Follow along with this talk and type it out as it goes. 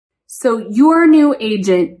So you're a new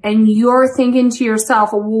agent and you're thinking to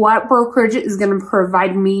yourself, what brokerage is going to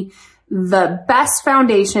provide me the best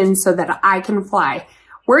foundation so that I can fly?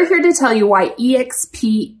 We're here to tell you why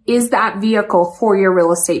eXp is that vehicle for your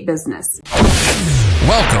real estate business.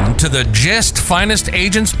 Welcome to the Just Finest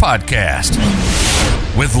Agents Podcast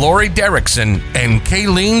with Lori Derrickson and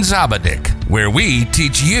Kayleen Zabadik, where we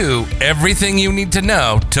teach you everything you need to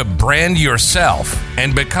know to brand yourself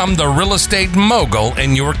and become the real estate mogul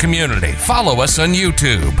in your community. Follow us on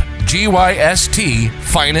YouTube, GYST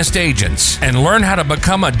Finest Agents, and learn how to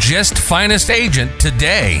become a Just Finest Agent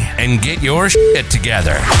today and get your shit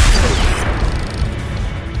together.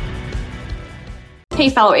 Hey,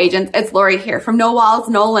 fellow agents, it's Lori here from No Walls,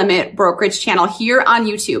 No Limit Brokerage channel here on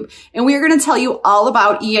YouTube. And we are going to tell you all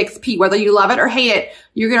about eXp. Whether you love it or hate it,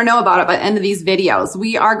 you're going to know about it by the end of these videos.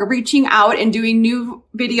 We are reaching out and doing new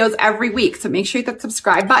videos every week. So make sure you hit that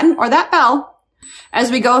subscribe button or that bell as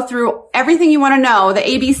we go through everything you want to know, the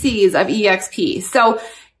ABCs of eXp. So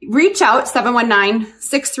reach out,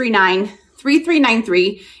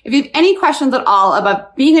 719-639-3393. If you have any questions at all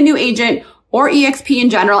about being a new agent or eXp in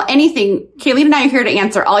general, anything, Kayleen and I are here to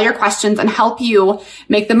answer all your questions and help you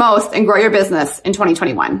make the most and grow your business in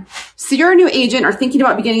 2021. So you're a new agent or thinking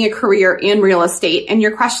about beginning a career in real estate, and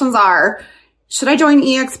your questions are, should I join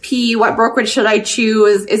eXp? What brokerage should I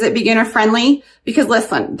choose? Is it beginner friendly? Because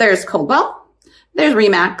listen, there's Coldwell, there's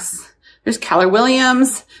RE/MAX, there's Keller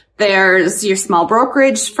Williams, there's your small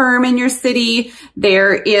brokerage firm in your city.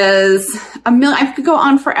 There is a million. I could go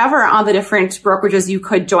on forever on the different brokerages you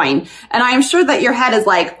could join. And I am sure that your head is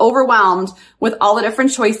like overwhelmed with all the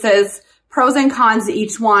different choices, pros and cons to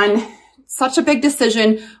each one. Such a big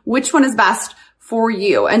decision. Which one is best for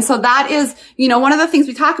you? And so that is, one of the things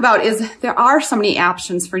we talk about is there are so many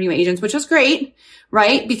options for new agents, which is great,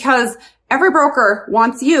 right? Because every broker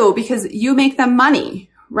wants you because you make them money.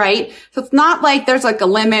 Right? So it's not like there's like a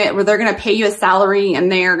limit where they're going to pay you a salary and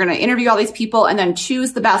they're going to interview all these people and then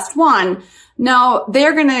choose the best one. No,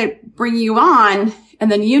 they're going to bring you on and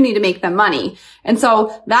then you need to make them money. And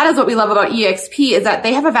so that is what we love about eXp is that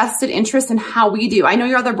they have a vested interest in how we do. I know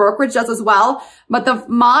your other brokerage does as well, but the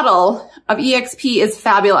model of eXp is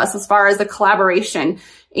fabulous as far as the collaboration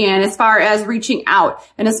and as far as reaching out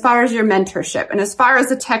and as far as your mentorship and as far as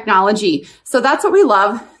the technology. So that's what we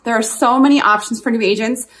love. There are so many options for new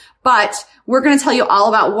agents, but we're going to tell you all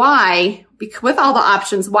about why, with all the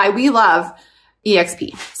options, why we love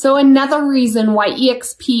eXp. So another reason why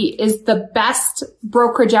eXp is the best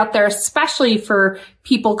brokerage out there, especially for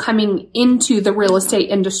people coming into the real estate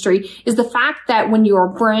industry, is the fact that when you're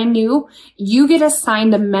brand new, you get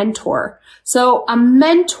assigned a mentor. So a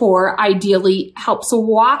mentor ideally helps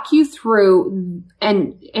walk you through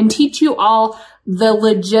and teach you all the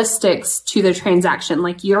logistics to the transaction.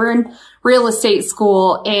 Like you're in real estate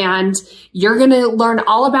school and you're going to learn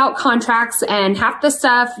all about contracts, and half the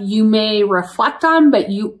stuff you may reflect on, but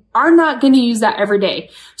you are not going to use that every day.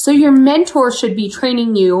 So your mentor should be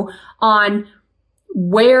training you on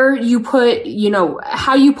where you put,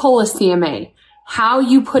 how you pull a CMA, how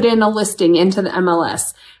you put in a listing into the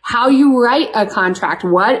MLS, how you write a contract,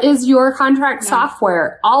 what is your contract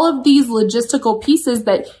software, all of these logistical pieces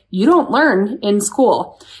that you don't learn in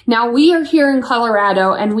school. Now, we are here in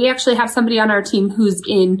Colorado, and we actually have somebody on our team who's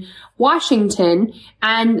in Washington.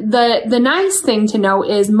 And the nice thing to know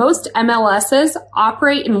is most MLSs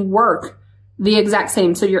operate and work the exact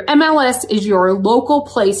same. So your MLS is your local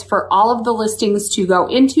place for all of the listings to go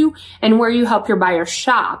into and where you help your buyers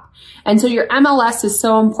shop. And so your MLS is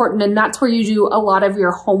so important, and that's where you do a lot of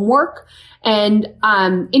your homework. And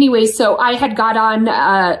anyway, so I had got on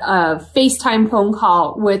a FaceTime phone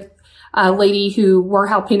call with a lady who we're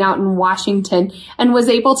helping out in Washington and was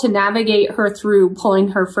able to navigate her through pulling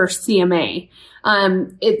her first CMA.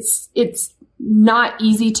 It's not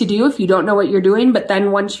easy to do if you don't know what you're doing, but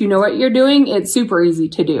then once you know what you're doing, it's super easy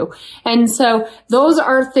to do. And so those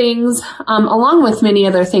are things, along with many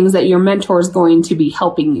other things that your mentor is going to be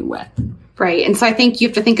helping you with. Right. And so I think you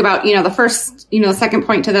have to think about, the first, the second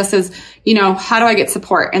point to this is, how do I get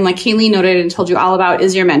support? And like Kayleen noted and told you all about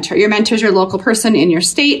is your mentor. Your mentor is your local person in your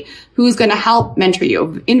state who's going to help mentor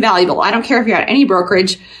you. Invaluable. I don't care if you're at any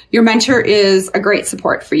brokerage, your mentor is a great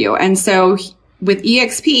support for you. And so with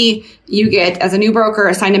eXp, you get, as a new broker,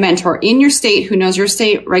 assigned a mentor in your state who knows your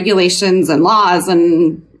state regulations and laws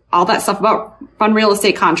and all that stuff about fun real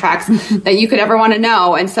estate contracts that you could ever want to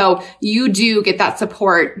know. And so you do get that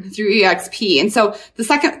support through eXp. And so the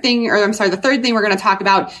third thing we're going to talk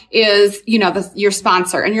about is, your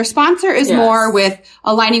sponsor. And your sponsor is more with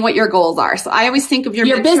aligning what your goals are. So I always think of your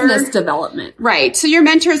mentor, business development. Right. So your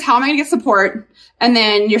mentor is how am I going to get support? And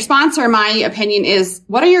then your sponsor, my opinion is,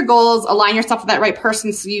 what are your goals? Align yourself with that right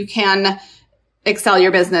person so you can excel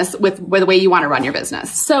your business with the way you want to run your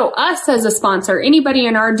business. So us as a sponsor, anybody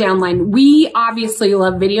in our downline, we obviously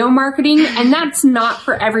love video marketing, and that's not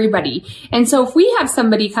for everybody. And so if we have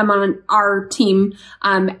somebody come on our team,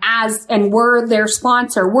 and we're their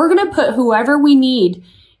sponsor, we're going to put whoever we need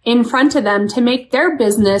in front of them to make their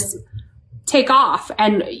business take off.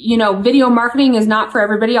 And, video marketing is not for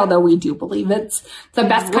everybody, although we do believe it's the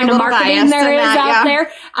best kind of marketing there is out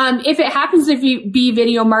there. If it happens to be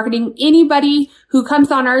video marketing, anybody who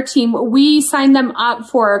comes on our team, we sign them up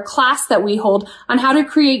for a class that we hold on how to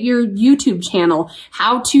create your YouTube channel,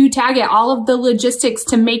 how to tag it, all of the logistics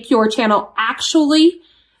to make your channel actually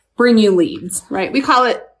bring you leads. Right. We call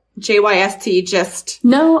it JYST, just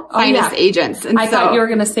finest agents. And I thought you were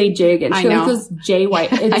going to say J again. She goes JY.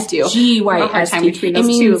 It's GYST. Between those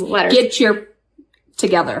two letters. Get your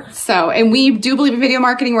together. So, and we do believe in video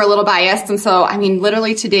marketing. We're a little biased. And so,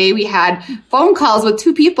 literally today we had phone calls with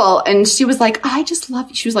 2 people, and she was like, I just love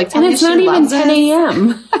you. She was like, and it's not even 10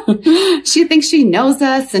 a.m. She thinks she knows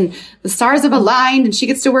us and the stars have aligned and she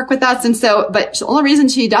gets to work with us. And so, but the only reason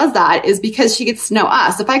she does that is because she gets to know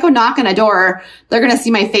us. If I go knock on a door, they're going to see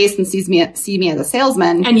my face and see me as a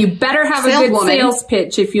salesman. And you better have a good sales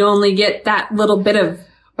pitch if you only get that little bit of.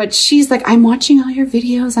 But she's like, I'm watching all your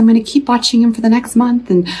videos. I'm going to keep watching them for the next month.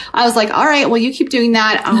 And I was like, all right, well, you keep doing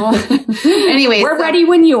that. Anyway, we're ready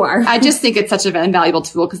when you are. I just think it's such an invaluable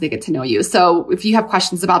tool because they get to know you. So if you have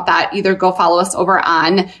questions about that, either go follow us over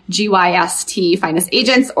on GYST Finest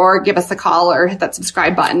Agents, or give us a call or hit that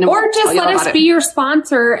subscribe button. Or just let us be your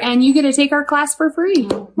sponsor and you get to take our class for free.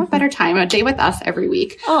 What better time? A day with us every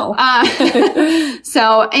week. Oh.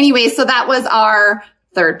 So anyway, so that was our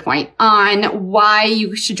third point on why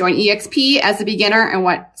you should join EXP as a beginner and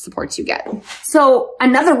what supports you get. So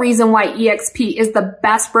another reason why EXP is the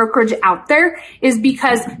best brokerage out there is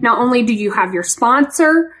because not only do you have your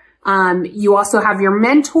sponsor, you also have your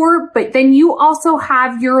mentor, but then you also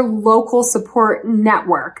have your local support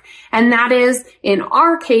network. And that is, in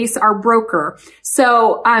our case, our broker.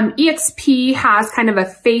 So, EXP has kind of a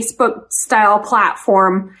Facebook style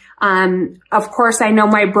platform. Of course, I know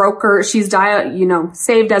my broker, she's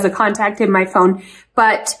saved as a contact in my phone,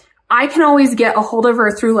 but I can always get a hold of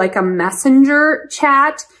her through like a messenger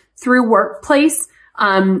chat through Workplace.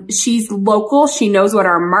 She's local. She knows what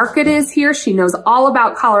our market is here. She knows all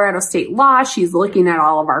about Colorado state law. She's looking at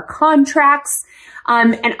all of our contracts.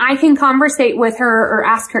 And I can conversate with her or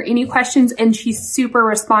ask her any questions, and she's super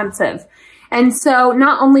responsive. And so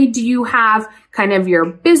not only do you have kind of your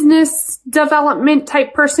business development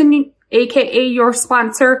type person, aka your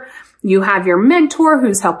sponsor, you have your mentor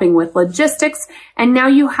who's helping with logistics, and now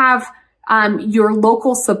you have your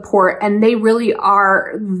local support, and they really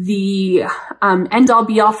are the end all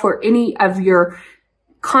be all for any of your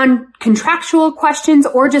contractual questions,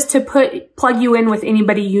 or just to plug you in with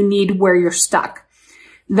anybody you need where you're stuck.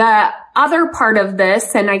 The other part of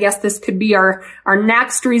this, and I guess this could be our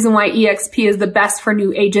next reason why EXP is the best for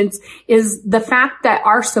new agents, is the fact that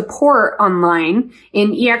our support online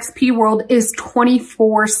in EXP world is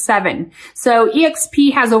 24/7. So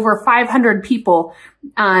EXP has over 500 people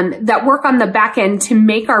that work on the back end to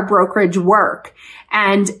make our brokerage work.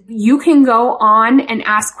 And you can go on and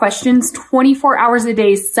ask questions 24 hours a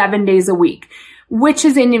day, 7 days a week, which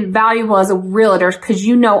is invaluable as a realtor because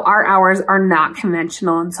our hours are not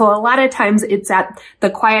conventional. And so a lot of times it's at the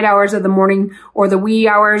quiet hours of the morning or the wee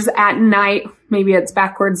hours at night. Maybe it's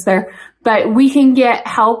backwards there, but we can get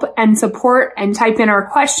help and support and type in our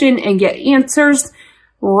question and get answers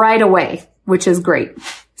right away, which is great.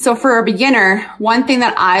 So for a beginner, one thing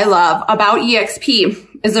that I love about EXP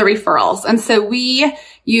is the referrals. And so we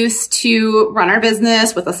used to run our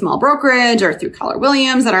business with a small brokerage or through Keller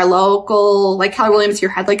Williams at our local, like Keller Williams here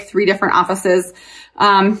had like 3 different offices.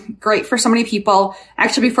 Great for so many people.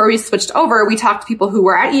 Actually, before we switched over, we talked to people who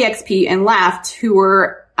were at EXP and left, who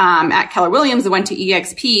were at Keller Williams and went to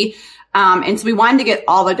EXP. And so we wanted to get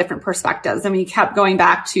all the different perspectives, and we kept going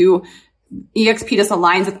back to EXP just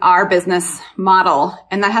aligns with our business model.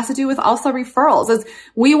 And that has to do with also referrals. Is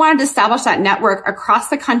we wanted to establish that network across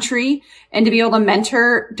the country and to be able to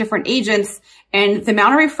mentor different agents. And the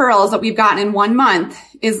amount of referrals that we've gotten in 1 month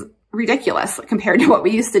is ridiculous compared to what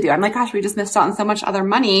we used to do. I'm like, gosh, we just missed out on so much other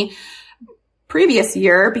money previous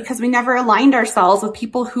year because we never aligned ourselves with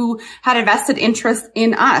people who had a vested interest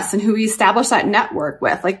in us and who we established that network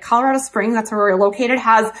with. Like Colorado Springs, that's where we're located,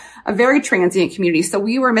 has a very transient community. So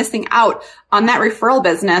we were missing out on that referral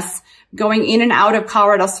business going in and out of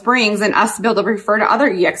Colorado Springs and us to be able to refer to other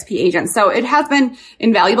EXP agents. So it has been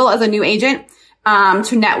invaluable as a new agent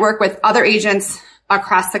to network with other agents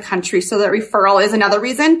across the country. So that referral is another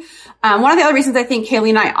reason. One of the other reasons I think Kayleen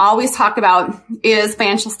and I always talk about is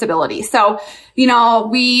financial stability. So,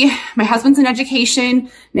 my husband's in education,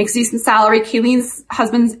 makes a decent salary. Kayleen's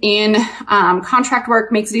husband's in contract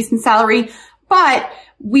work, makes a decent salary. But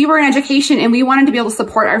we were in education and we wanted to be able to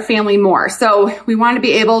support our family more. So we wanted to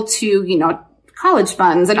be able to, college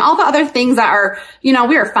funds and all the other things that are, we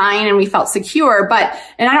were fine and we felt secure.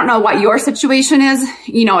 And I don't know what your situation is.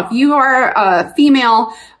 If you are a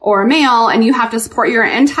female or a male and you have to support your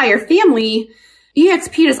entire family,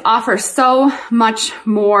 eXp just offers so much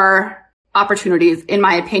more opportunities, in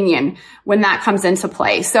my opinion, when that comes into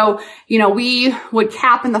play. So, we would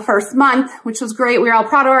cap in the first month, which was great. We were all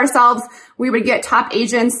proud of ourselves. We would get top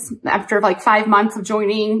agents after 5 months of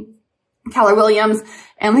joining Keller Williams.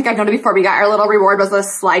 And like I've noted before, we got our little reward was a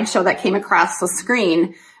slideshow that came across the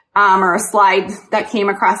screen, or a slide that came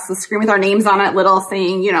across the screen with our names on it, little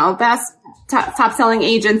saying, best top selling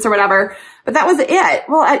agents or whatever. But that was it.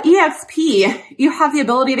 Well, at eXp, you have the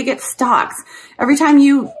ability to get stocks every time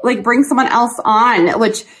you bring someone else on,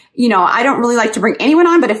 which, I don't really like to bring anyone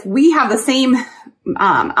on, but if we have the same,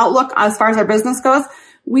 outlook as far as our business goes,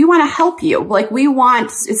 we want to help you.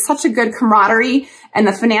 It's such a good camaraderie and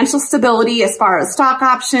the financial stability as far as stock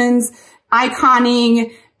options,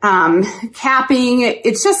 iconing, capping.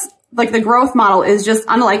 It's just the growth model is just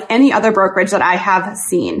unlike any other brokerage that I have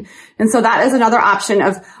seen. And so that is another option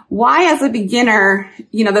of why, as a beginner,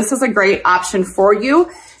 this is a great option for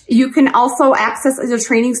you. You can also access the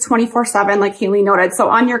trainings 24/7, like Kayleen noted. So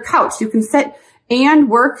on your couch, you can sit and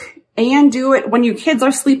work and do it when your kids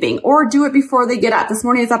are sleeping, or do it before they get up. This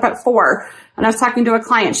morning I was up at 4 and I was talking to a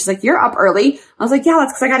client. She's like, "You're up early." I was like, "Yeah,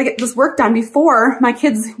 that's because I got to get this work done before my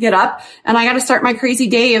kids get up, and I got to start my crazy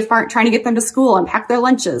day of trying to get them to school and pack their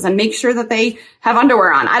lunches and make sure that they have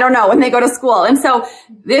underwear on. I don't know, when they go to school." And so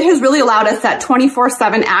it has really allowed us that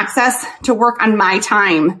 24/7 access to work on my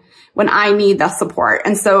time when I need the support.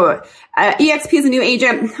 And so eXp is a new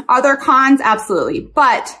agent. Are there cons? Absolutely.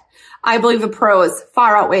 But I believe the pros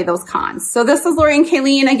far outweigh those cons. So this is Lori and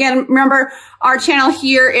Kayleen. Again, remember, our channel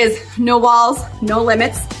here is no walls, no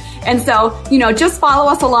limits. And so, just follow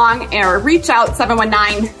us along or reach out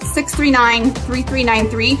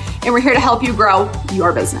 719-639-3393. And we're here to help you grow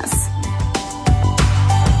your business.